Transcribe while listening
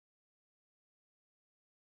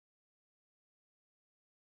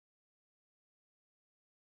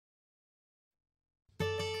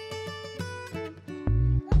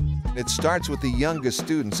It starts with the youngest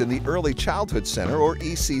students in the Early Childhood Center, or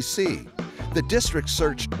ECC. The district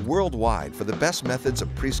searched worldwide for the best methods of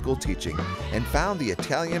preschool teaching and found the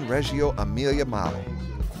Italian Reggio Emilia model.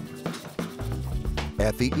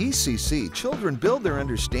 At the ECC, children build their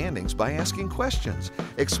understandings by asking questions,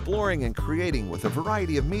 exploring and creating with a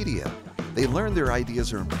variety of media. They learn their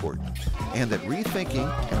ideas are important and that rethinking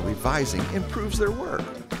and revising improves their work.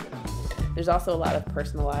 There's also a lot of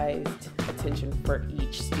personalized attention for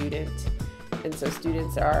each student, and so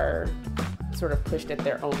students are sort of pushed at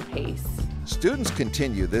their own pace. Students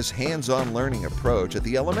continue this hands-on learning approach at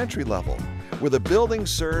the elementary level, where the building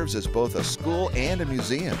serves as both a school and a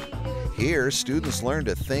museum. Here, students learn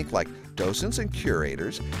to think like docents and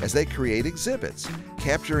curators as they create exhibits,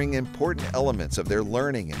 capturing important elements of their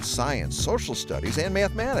learning in science, social studies, and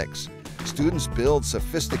mathematics. Students build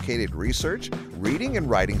sophisticated research, reading and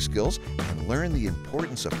writing skills, and learn the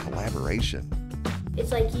importance of collaboration.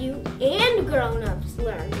 It's like you and grown-ups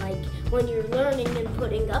learn. Like when you're learning and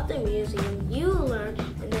putting up the museum, you learn,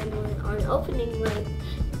 and then on opening night,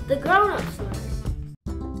 the grown-ups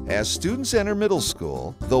learn. As students enter middle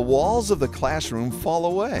school, the walls of the classroom fall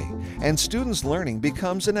away, and students' learning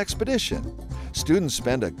becomes an expedition. Students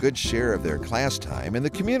spend a good share of their class time in the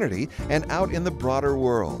community and out in the broader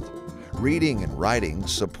world. Reading and writing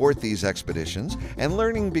support these expeditions, and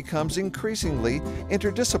learning becomes increasingly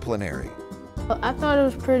interdisciplinary. I thought it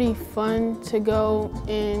was pretty fun to go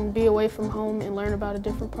and be away from home and learn about a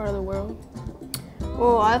different part of the world.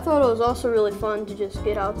 Well, I thought it was also really fun to just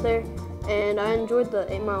get out there, and I enjoyed the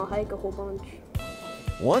 8-mile hike a whole bunch.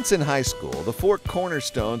 Once in high school, the 4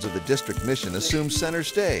 cornerstones of the district mission assume center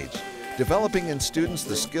stage, developing in students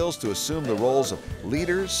the skills to assume the roles of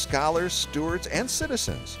leaders, scholars, stewards, and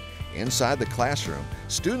citizens. Inside the classroom,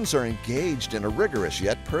 students are engaged in a rigorous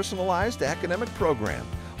yet personalized academic program,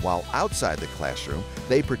 while outside the classroom,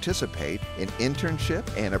 they participate in internship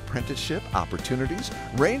and apprenticeship opportunities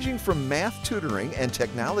ranging from math tutoring and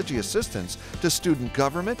technology assistance to student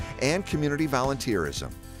government and community volunteerism.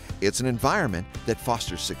 It's an environment that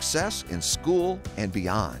fosters success in school and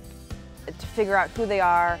beyond. To figure out who they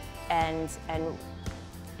are and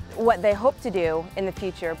what they hope to do in the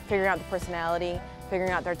future, figuring out the personality,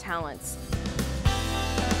 figuring out their talents.